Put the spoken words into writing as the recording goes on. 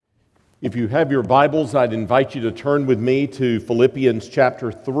If you have your Bibles, I'd invite you to turn with me to Philippians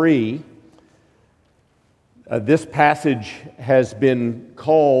chapter 3. This passage has been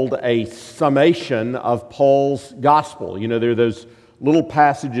called a summation of Paul's gospel. You know, there are those little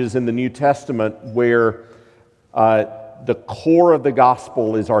passages in the New Testament where the core of the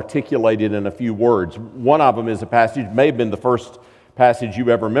gospel is articulated in a few words. One of them is a passage, may have been the first passage you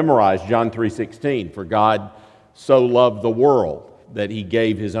ever memorized, John 3:16. For God so loved the world that he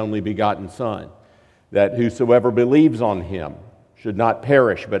gave his only begotten Son, that whosoever believes on him should not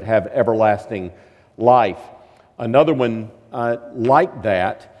perish but have everlasting life. Another one like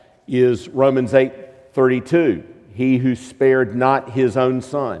that is Romans 8:32. He who spared not his own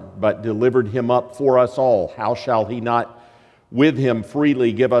Son, but delivered him up for us all, how shall he not with him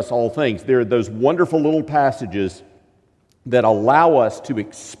freely give us all things? There are those wonderful little passages that allow us to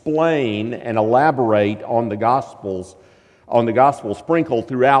explain and elaborate on the gospel sprinkled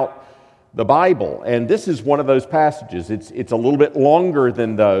throughout the Bible. And this is one of those passages. It's a little bit longer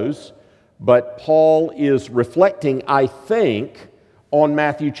than those, but Paul is reflecting, I think, on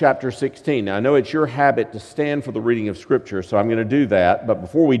Matthew chapter 16. Now, I know it's your habit to stand for the reading of Scripture, so I'm going to do that. But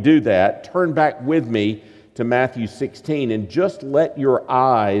before we do that, turn back with me to Matthew 16 and just let your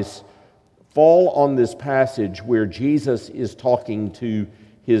eyes fall on this passage where Jesus is talking to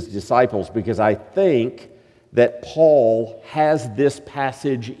his disciples, because I think that Paul has this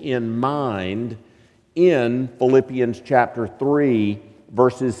passage in mind in Philippians chapter 3,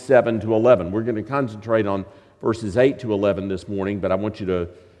 verses 7 to 11. We're going to concentrate on verses 8 to 11 this morning, but I want you to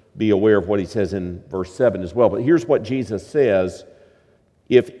be aware of what he says in verse 7 as well. But here's what Jesus says: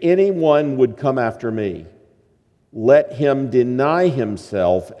 if anyone would come after me, let him deny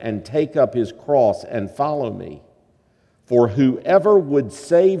himself and take up his cross and follow me. For whoever would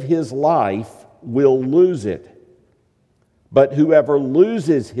save his life will lose it. But whoever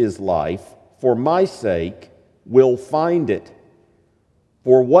loses his life for my sake will find it.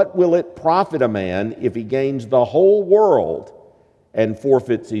 For what will it profit a man if he gains the whole world and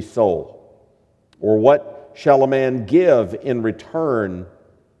forfeits his soul? Or what shall a man give in return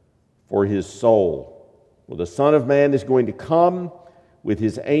for his soul? Well, the Son of Man is going to come with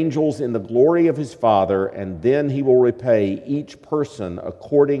his angels in the glory of his Father, and then he will repay each person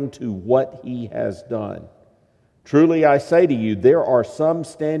according to what he has done. Truly I say to you, there are some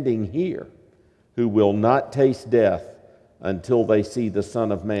standing here who will not taste death until they see the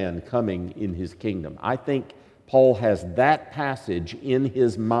Son of Man coming in his kingdom. I think Paul has that passage in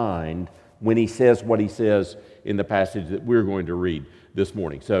his mind when he says what he says in the passage that we're going to read this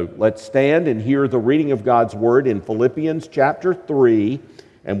morning. So let's stand and hear the reading of God's Word in Philippians chapter 3,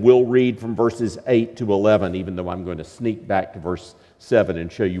 and we'll read from verses 8 to 11, even though I'm going to sneak back to verse 7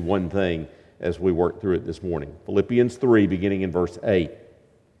 and show you one thing as we work through it this morning. Philippians 3, beginning in verse 8.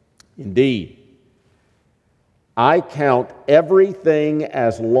 Indeed, I count everything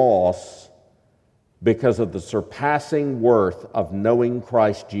as loss because of the surpassing worth of knowing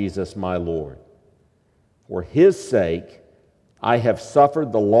Christ Jesus my Lord. For his sake, I have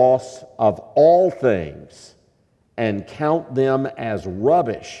suffered the loss of all things and count them as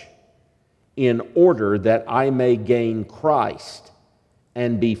rubbish in order that I may gain Christ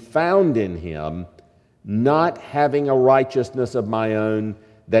and be found in him, not having a righteousness of my own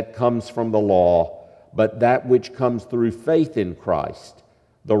that comes from the law, but that which comes through faith in Christ,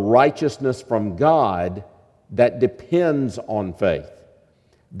 the righteousness from God that depends on faith,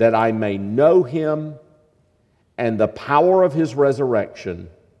 that I may know him and the power of his resurrection,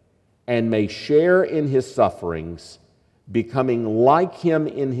 and may share in his sufferings, becoming like him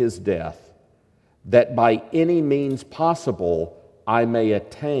in his death, that by any means possible I may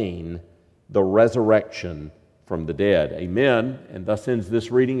attain the resurrection from the dead. Amen. And thus ends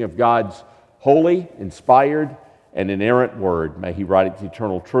this reading of God's holy, inspired, and inerrant word. May he write its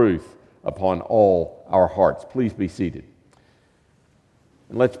eternal truth upon all our hearts. Please be seated.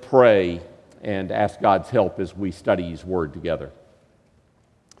 And let's pray and ask God's help as we study his word together.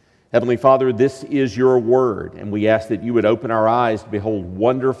 Heavenly Father, this is your word, and we ask that you would open our eyes to behold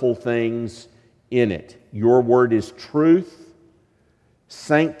wonderful things in it. Your word is truth.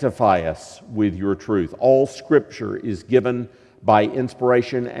 Sanctify us with your truth. All Scripture is given by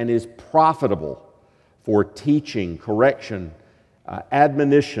inspiration and is profitable for teaching, correction,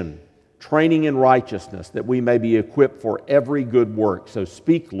 admonition, training in righteousness, that we may be equipped for every good work. So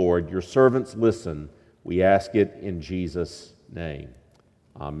speak, Lord, your servants listen. We ask it in Jesus' name.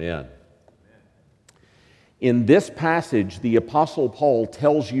 Amen. In this passage, the Apostle Paul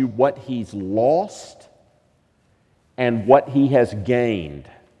tells you what he's lost and what he has gained.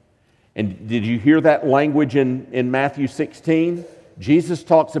 And did you hear that language in Matthew 16? Jesus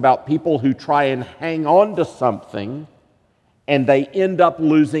talks about people who try and hang on to something and they end up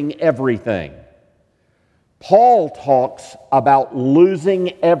losing everything. Paul talks about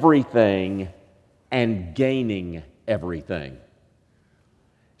losing everything and gaining everything.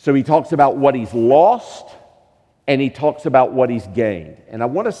 So he talks about what he's lost and he talks about what he's gained. And I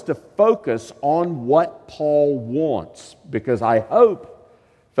want us to focus on what Paul wants, because I hope,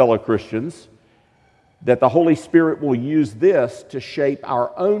 fellow Christians, that the Holy Spirit will use this to shape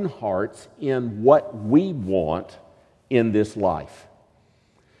our own hearts in what we want in this life.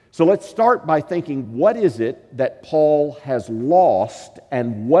 So let's start by thinking, what is it that Paul has lost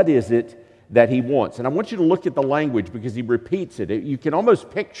and what is it that he wants? And I want you to look at the language because he repeats it. You can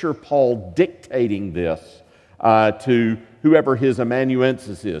almost picture Paul dictating this to whoever his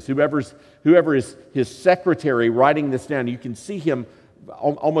amanuensis is, whoever is his secretary writing this down. You can see him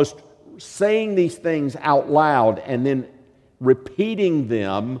almost saying these things out loud and then repeating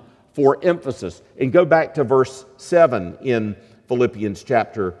them for emphasis. And go back to verse 7 in Philippians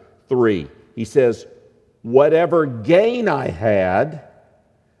chapter 3. He says, whatever gain I had,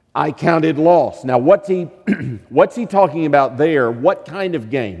 I counted loss. Now, what's he talking about there? What kind of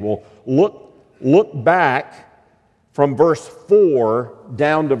gain? Well, look back from verse 4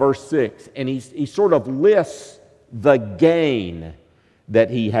 down to verse 6, and he sort of lists the gain that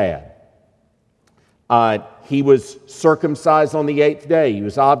he had. He was circumcised on the 8th day. He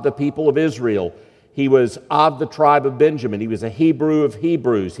was of the people of Israel. He was of the tribe of Benjamin. He was a Hebrew of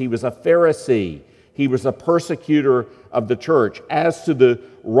Hebrews. He was a Pharisee. He was a persecutor of the church. As to the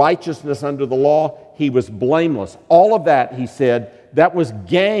righteousness under the law, he was blameless. All of that, he said, that was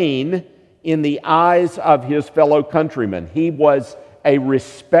gain in the eyes of his fellow countrymen. He was a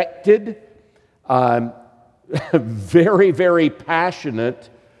respected, very, very passionate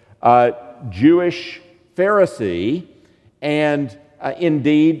Jewish Pharisee, and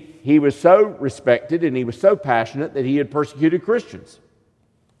indeed, he was so respected and he was so passionate that he had persecuted Christians.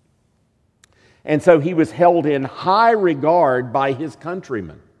 And so he was held in high regard by his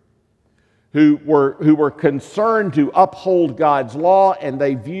countrymen who were concerned to uphold God's law, and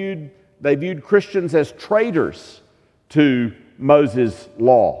they viewed Christians as traitors to Moses'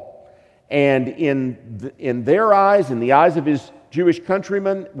 law. And in their eyes, in the eyes of his Jewish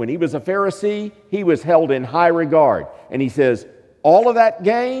countrymen, when he was a Pharisee, he was held in high regard. And he says, all of that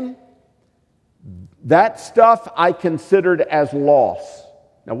gain, that stuff I considered as loss.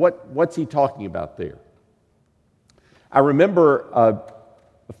 Now, what's he talking about there? I remember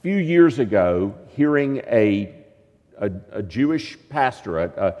a few years ago hearing a Jewish pastor,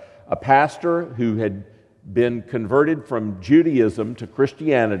 a pastor who had been converted from Judaism to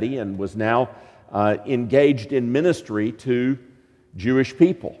Christianity and was now engaged in ministry to Jewish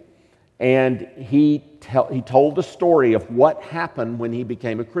people. And he told the story of what happened when he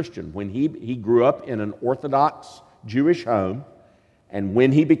became a Christian. When he grew up in an Orthodox Jewish home, and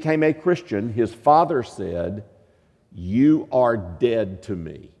when he became a Christian, his father said, "You are dead to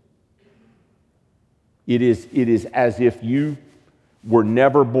me. It is as if you were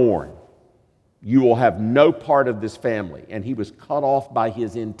never born. You will have no part of this family." And he was cut off by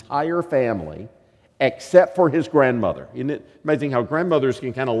his entire family, except for his grandmother. Isn't it amazing how grandmothers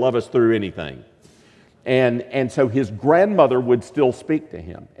can kind of love us through anything? And so his grandmother would still speak to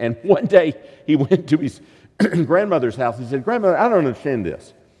him. And one day he went to his grandmother's house. He said, "Grandmother, I don't understand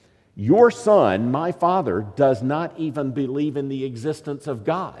this. Your son, my father, does not even believe in the existence of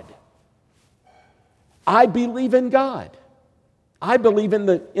God. I believe in God. I believe in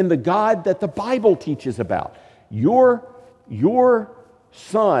the God that the Bible teaches about. Your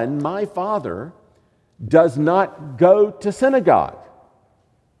son, my father, does not go to synagogue.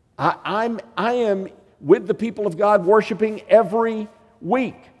 I am with the people of God worshiping every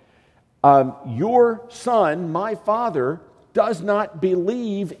week. Your son, my father, does not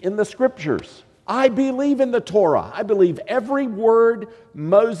believe in the Scriptures. I believe in the Torah. I believe every word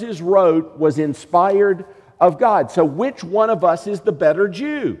Moses wrote was inspired of God. So which one of us is the better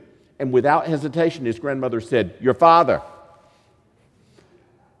Jew?" And without hesitation, his grandmother said, "Your father."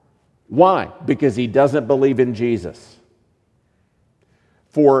 Why? Because he doesn't believe in Jesus.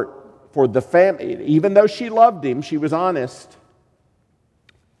 For the family, even though she loved him, she was honest,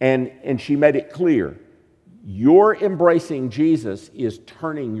 and she made it clear, your embracing Jesus is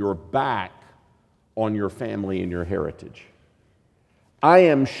turning your back on your family and your heritage. I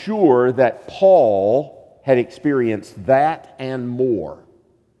am sure that Paul had experienced that and more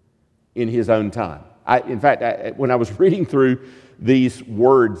in his own time. In fact, when I was reading through these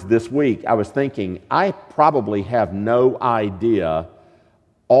words this week, I was thinking, I probably have no idea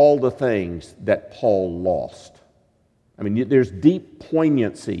all the things that Paul lost. I mean, there's deep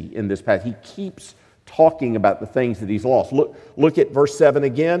poignancy in this passage. He keeps talking about the things that he's lost. Look at verse 7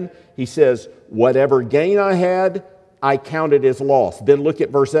 again. He says, whatever gain I had, I counted as loss. Then look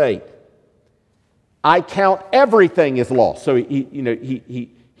at verse 8. I count everything as loss. So he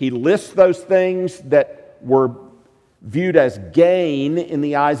lists those things that were viewed as gain in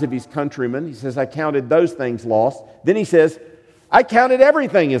the eyes of his countrymen. He says, I counted those things lost. Then he says, I counted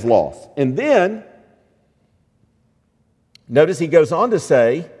everything as loss. And then, notice he goes on to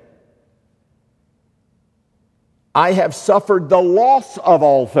say, I have suffered the loss of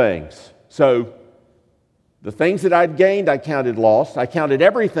all things. So, the things that I'd gained, I counted loss. I counted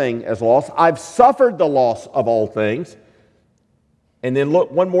everything as loss. I've suffered the loss of all things. And then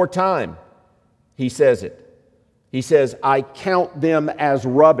look, one more time, he says it. He says, I count them as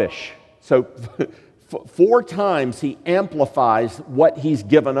rubbish. So 4 times he amplifies what he's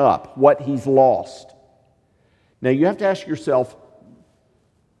given up, what he's lost. Now you have to ask yourself,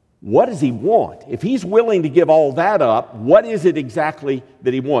 what does he want? If he's willing to give all that up, what is it exactly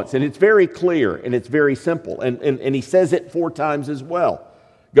that he wants? And it's very clear and it's very simple. And he says it 4 times as well.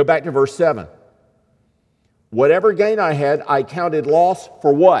 Go back to verse 7. Whatever gain I had, I counted loss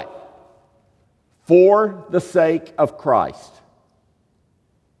for what? For the sake of Christ.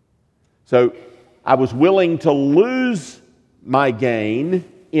 So I was willing to lose my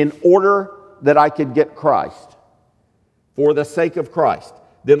gain in order that I could get Christ. For the sake of Christ.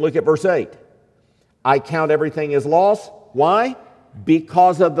 Then look at verse 8. I count everything as loss. Why?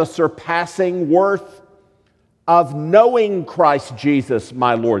 Because of the surpassing worth of knowing Christ Jesus,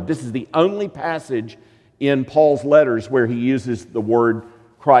 my Lord. This is the only passage in Paul's letters where he uses the word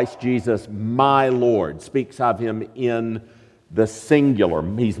Christ Jesus, my Lord. Speaks of him in the singular.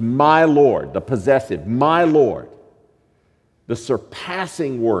 He's my Lord, the possessive, my Lord. The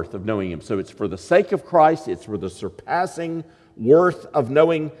surpassing worth of knowing him. So it's for the sake of Christ. It's for the surpassing worth of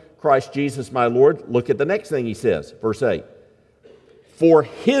knowing Christ Jesus, my Lord. Look at the next thing he says, verse 8. For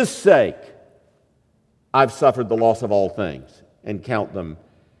his sake, I've suffered the loss of all things and count them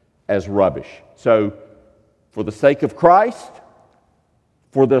as rubbish. So, for the sake of Christ,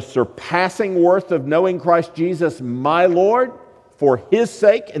 for the surpassing worth of knowing Christ Jesus, my Lord, for his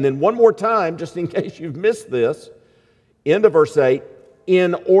sake, and then one more time, just in case you've missed this, end of verse 8,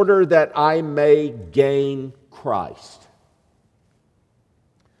 in order that I may gain Christ.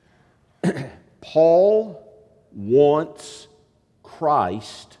 Paul wants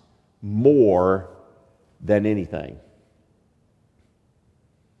Christ more than anything.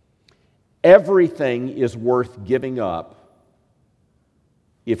 Everything is worth giving up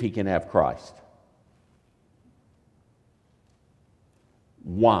if he can have Christ.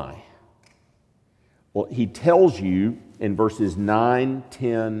 Why? Well, he tells you in verses 9,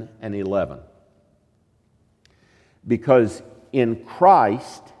 10, and 11. Because in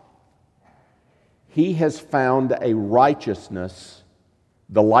Christ, he has found a righteousness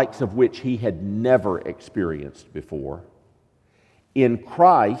the likes of which he had never experienced before. In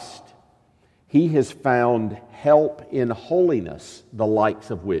Christ, he has found help in holiness, the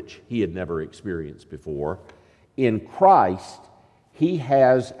likes of which he had never experienced before. In Christ, he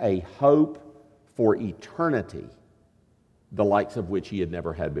has a hope for eternity, the likes of which he had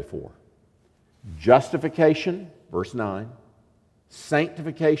never had before. Justification, verse 9.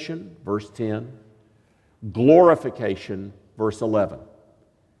 Sanctification, verse 10. Glorification, verse 11.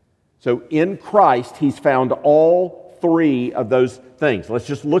 So in Christ, he's found all 3 of those things. Let's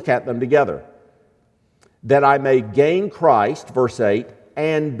just look at them together. That I may gain Christ, verse 8,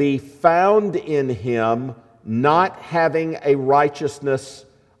 and be found in him, not having a righteousness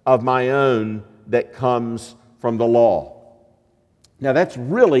of my own that comes from the law. Now that's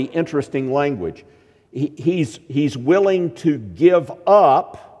really interesting language. He's willing to give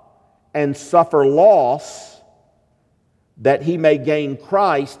up and suffer loss that he may gain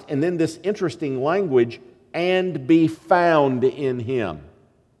Christ, and then this interesting language, and be found in him.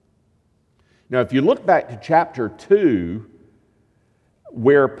 Now, if you look back to chapter 2,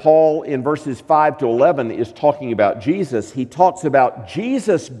 where Paul in verses 5 to 11 is talking about Jesus, he talks about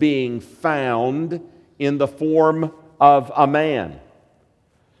Jesus being found in the form of a man.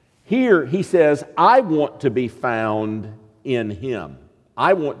 Here he says, I want to be found in him.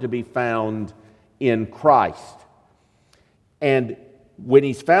 I want to be found in Christ. And when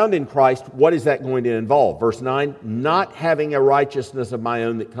he's found in Christ, what is that going to involve? Verse 9, not having a righteousness of my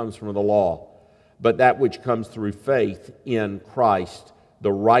own that comes from the law, but that which comes through faith in Christ,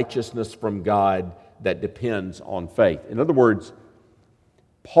 the righteousness from God that depends on faith. In other words,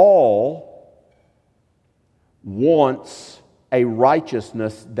 Paul wants a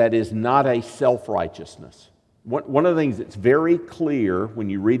righteousness that is not a self-righteousness. One of the things that's very clear when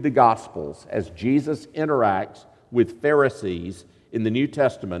you read the Gospels, as Jesus interacts with Pharisees in the New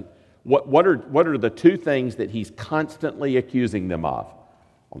Testament, what are the two things that he's constantly accusing them of?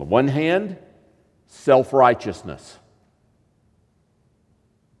 On the one hand, self-righteousness.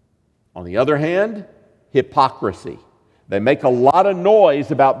 On the other hand, hypocrisy. They make a lot of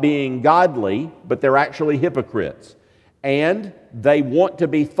noise about being godly, but they're actually hypocrites. And they want to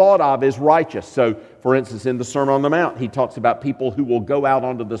be thought of as righteous. So, for instance, in the Sermon on the Mount, he talks about people who will go out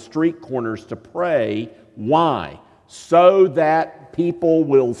onto the street corners to pray. Why? So that people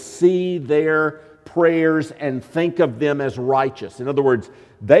will see their prayers and think of them as righteous. In other words,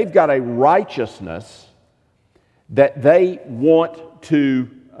 they've got a righteousness that they want to,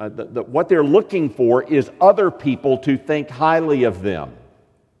 what they're looking for is other people to think highly of them.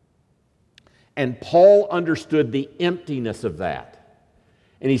 And Paul understood the emptiness of that.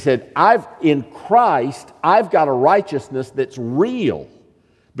 And he said, in Christ, I've got a righteousness that's real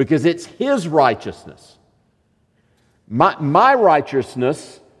because it's His righteousness. My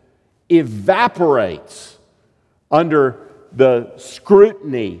righteousness evaporates under the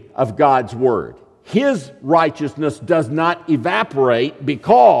scrutiny of God's Word. His righteousness does not evaporate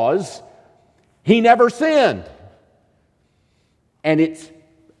because He never sinned. And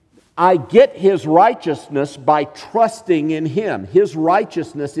I get His righteousness by trusting in Him. His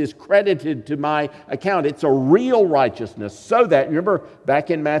righteousness is credited to my account. It's a real righteousness. So that, remember back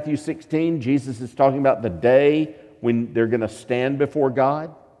in Matthew 16, Jesus is talking about the day when they're going to stand before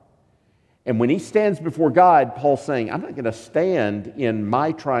God. And when He stands before God, Paul's saying, I'm not going to stand in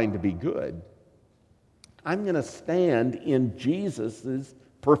my trying to be good. I'm going to stand in Jesus'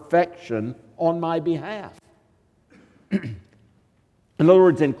 perfection on my behalf. In other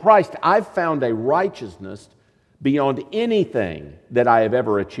words, in Christ, I've found a righteousness beyond anything that I have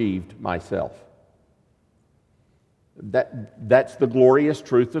ever achieved myself. That's the glorious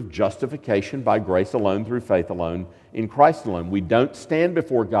truth of justification by grace alone, through faith alone, in Christ alone. We don't stand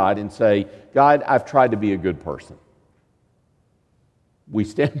before God and say, God, I've tried to be a good person. We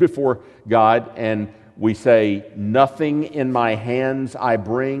stand before God and we say, nothing in my hands I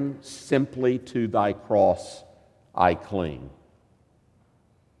bring, simply to thy cross I cling.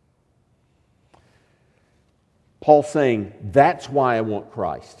 Paul's saying, that's why I want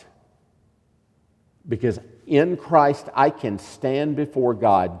Christ. Because in Christ, I can stand before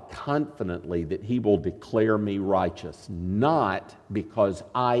God confidently that He will declare me righteous, not because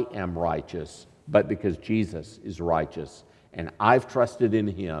I am righteous, but because Jesus is righteous. And I've trusted in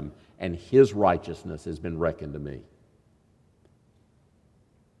Him, and His righteousness has been reckoned to me.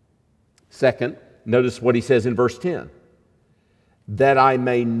 Second, notice what he says in verse 10. That I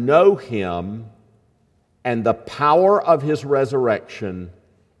may know Him and the power of His resurrection,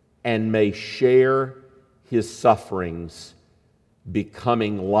 and may share His sufferings,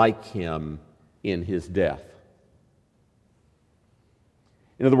 becoming like Him in His death.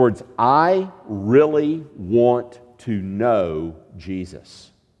 In other words, I really want to know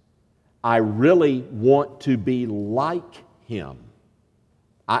Jesus. I really want to be like Him.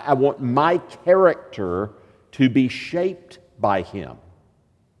 I want my character to be shaped by Him.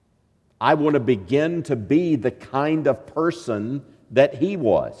 I want to begin to be the kind of person that He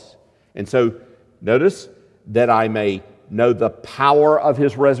was. And so, notice that I may know the power of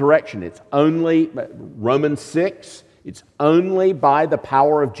His resurrection. It's only, Romans 6, it's only by the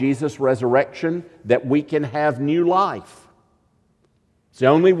power of Jesus' resurrection that we can have new life. It's the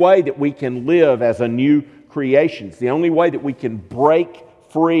only way that we can live as a new creation. It's the only way that we can break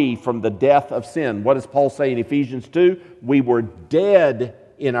free from the death of sin. What does Paul say in Ephesians 2? We were dead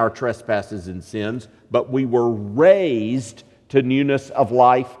in our trespasses and sins, but we were raised to newness of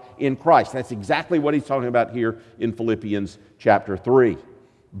life in Christ. That's exactly what he's talking about here in Philippians chapter 3.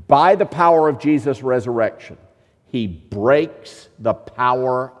 By the power of Jesus' resurrection, He breaks the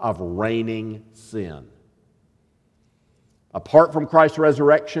power of reigning sin. Apart from Christ's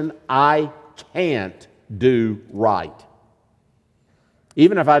resurrection, I can't do right.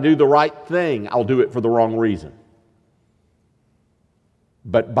 Even if I do the right thing, I'll do it for the wrong reason.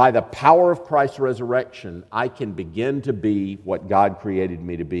 But by the power of Christ's resurrection, I can begin to be what God created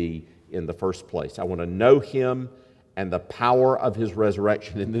me to be in the first place. I want to know Him and the power of His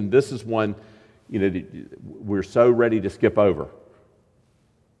resurrection. And then this is one, we're so ready to skip over.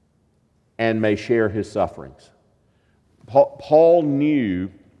 And may share His sufferings. Paul knew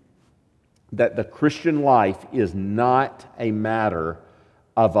that the Christian life is not a matter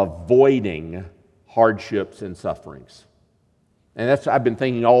of avoiding hardships and sufferings. And I've been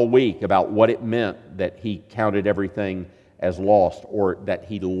thinking all week about what it meant that he counted everything as lost, or that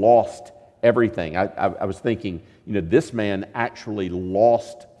he lost everything. I was thinking, this man actually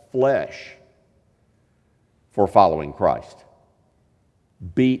lost flesh for following Christ.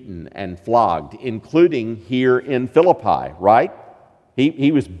 Beaten and flogged, including here in Philippi, right?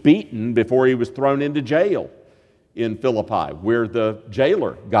 He was beaten before he was thrown into jail in Philippi, where the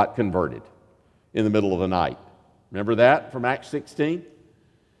jailer got converted in the middle of the night. Remember that from Acts 16?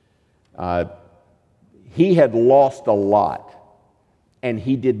 He had lost a lot, and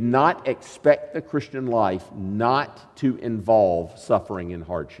he did not expect the Christian life not to involve suffering and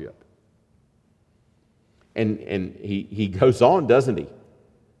hardship. And he goes on, doesn't he?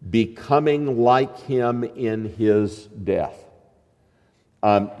 Becoming like him in his death.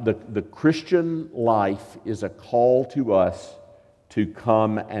 The Christian life is a call to us to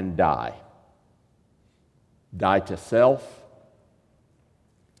come and die. Die to self,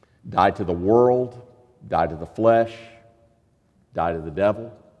 die to the world, die to the flesh, die to the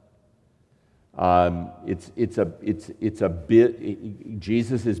devil.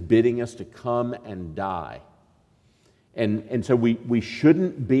 Jesus is bidding us to come and die. And so we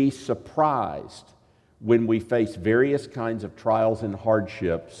shouldn't be surprised when we face various kinds of trials and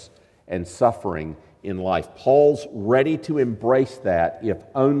hardships and suffering in life. Paul's ready to embrace that if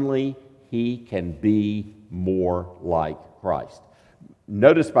only he can be more like Christ.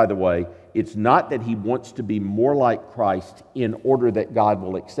 Notice, by the way, it's not that he wants to be more like Christ in order that God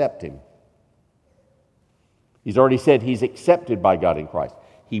will accept him. He's already said he's accepted by God in Christ.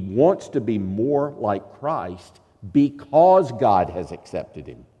 He wants to be more like Christ because God has accepted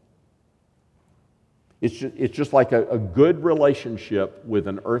him. It's just like a good relationship with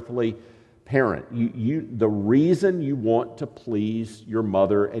an earthly parent. The reason you want to please your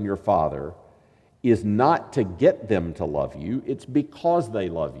mother and your father is not to get them to love you, it's because they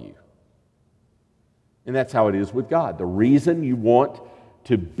love you. And that's how it is with God. The reason you want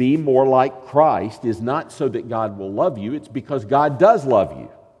to be more like Christ is not so that God will love you, it's because God does love you.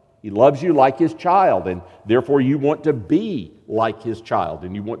 He loves you like his child, and therefore you want to be like his child,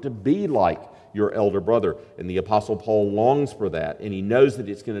 and you want to be like your elder brother. And the Apostle Paul longs for that, and he knows that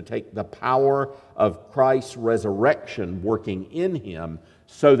it's going to take the power of Christ's resurrection working in him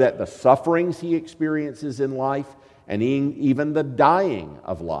so that the sufferings he experiences in life and even the dying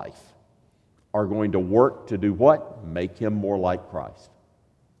of life are going to work to do what? Make him more like Christ.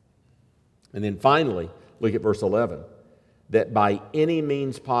 And then finally, look at verse 11. That by any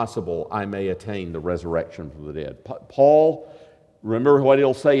means possible I may attain the resurrection from the dead. Paul, remember what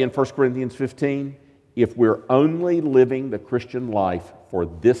he'll say in 1 Corinthians 15? If we're only living the Christian life for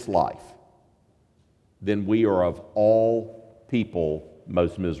this life, then we are of all people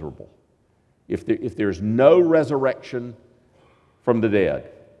most miserable. If there's no resurrection from the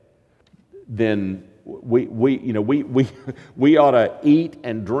dead, then we ought to eat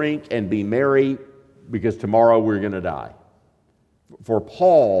and drink and be merry because tomorrow we're going to die. For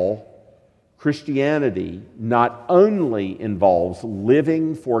Paul, Christianity not only involves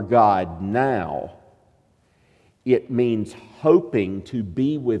living for God now, it means hoping to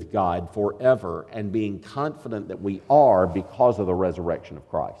be with God forever and being confident that we are because of the resurrection of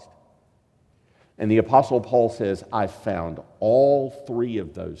Christ. And the Apostle Paul says, I found all three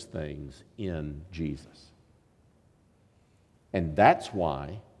of those things in Jesus. And that's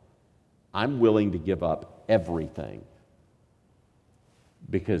why I'm willing to give up everything.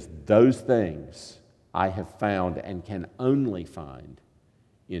 Because those things I have found and can only find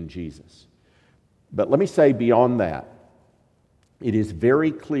in Jesus. But let me say beyond that, it is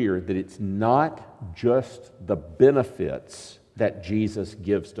very clear that it's not just the benefits that Jesus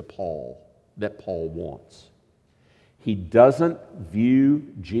gives to Paul that Paul wants. He doesn't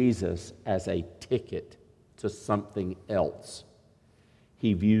view Jesus as a ticket to something else.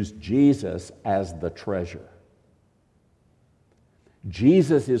 He views Jesus as the treasure.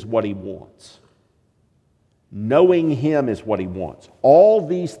 Jesus is what he wants. Knowing him is what he wants. All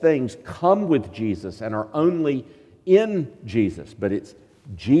these things come with Jesus and are only in Jesus, but it's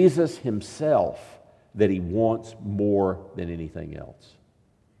Jesus himself that he wants more than anything else.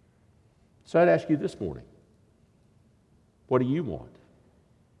 So I'd ask you this morning, what do you want?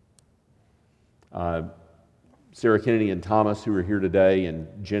 Sarah Kennedy and Thomas, who are here today,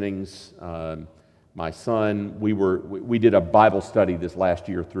 and Jennings, my son, we did a Bible study this last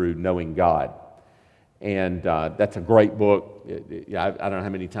year through Knowing God. And that's a great book. I don't know how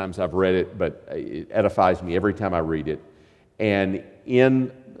many times I've read it, but it edifies me every time I read it. And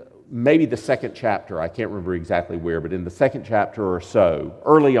in maybe the second chapter, I can't remember exactly where, but in the second chapter or so,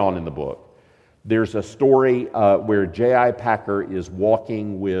 early on in the book, there's a story where J.I. Packer is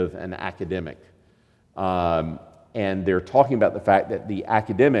walking with an academic. And they're talking about the fact that the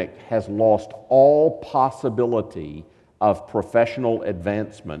academic has lost all possibility of professional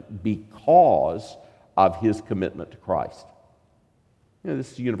advancement because of his commitment to Christ.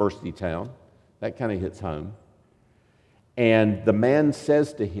 This is a university town. That kind of hits home. And the man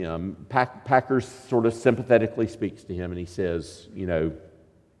says to him, Packer sort of sympathetically speaks to him, and he says,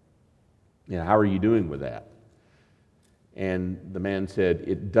 how are you doing with that? And the man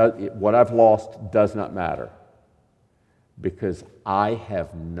said, what I've lost does not matter, because I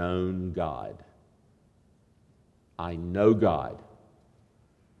have known God. I know God,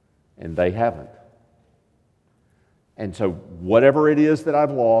 and they haven't. And so whatever it is that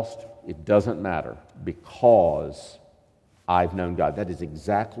I've lost, it doesn't matter, because I've known God. That is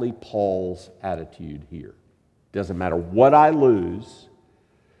exactly Paul's attitude here. Doesn't matter what I lose,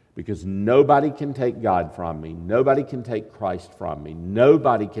 because nobody can take God from me. Nobody can take Christ from me.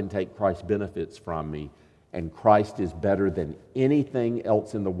 Nobody can take Christ's benefits from me. And Christ is better than anything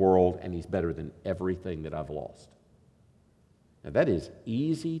else in the world, and He's better than everything that I've lost. Now, that is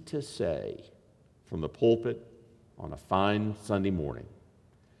easy to say from the pulpit on a fine Sunday morning,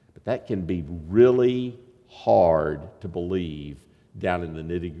 but that can be really hard to believe down in the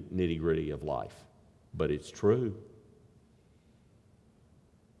nitty-gritty of life. But it's true.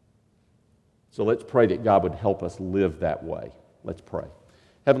 So let's pray that God would help us live that way. Let's pray.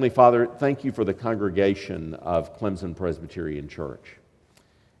 Heavenly Father, thank you for the congregation of Clemson Presbyterian Church.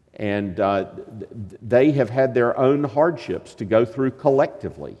 And they have had their own hardships to go through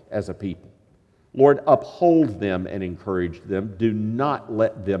collectively as a people. Lord, uphold them and encourage them. Do not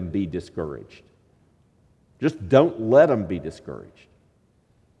let them be discouraged. Just don't let them be discouraged.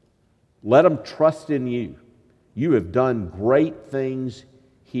 Let them trust in you. You have done great things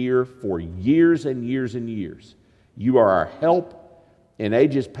here for years and years and years. You are our help in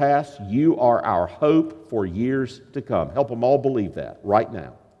ages past. You are our hope for years to come. Help them all believe that right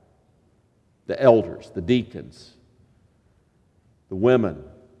now. The elders, the deacons, the women,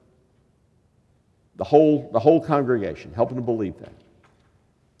 the whole congregation. Help them to believe that.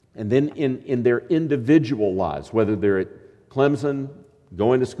 And then in their individual lives, whether they're at Clemson,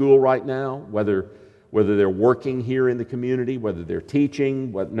 going to school right now, whether they're working here in the community, whether they're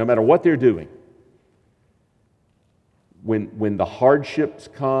teaching, no matter what they're doing, when the hardships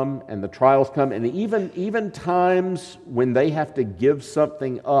come and the trials come, and even times when they have to give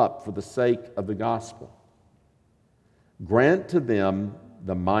something up for the sake of the gospel, grant to them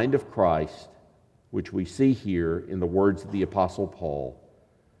the mind of Christ, which we see here in the words of the Apostle Paul,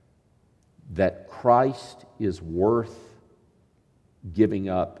 that Christ is worth giving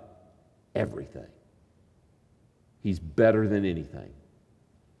up everything. He's better than anything.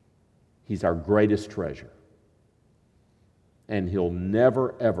 He's our greatest treasure. And He'll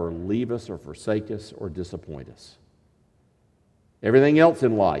never, ever leave us or forsake us or disappoint us. Everything else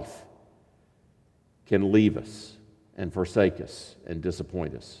in life can leave us and forsake us and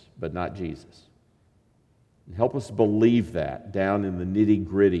disappoint us, but not Jesus. And help us believe that down in the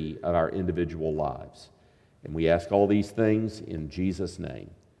nitty-gritty of our individual lives. And we ask all these things in Jesus' name.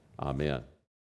 Amen.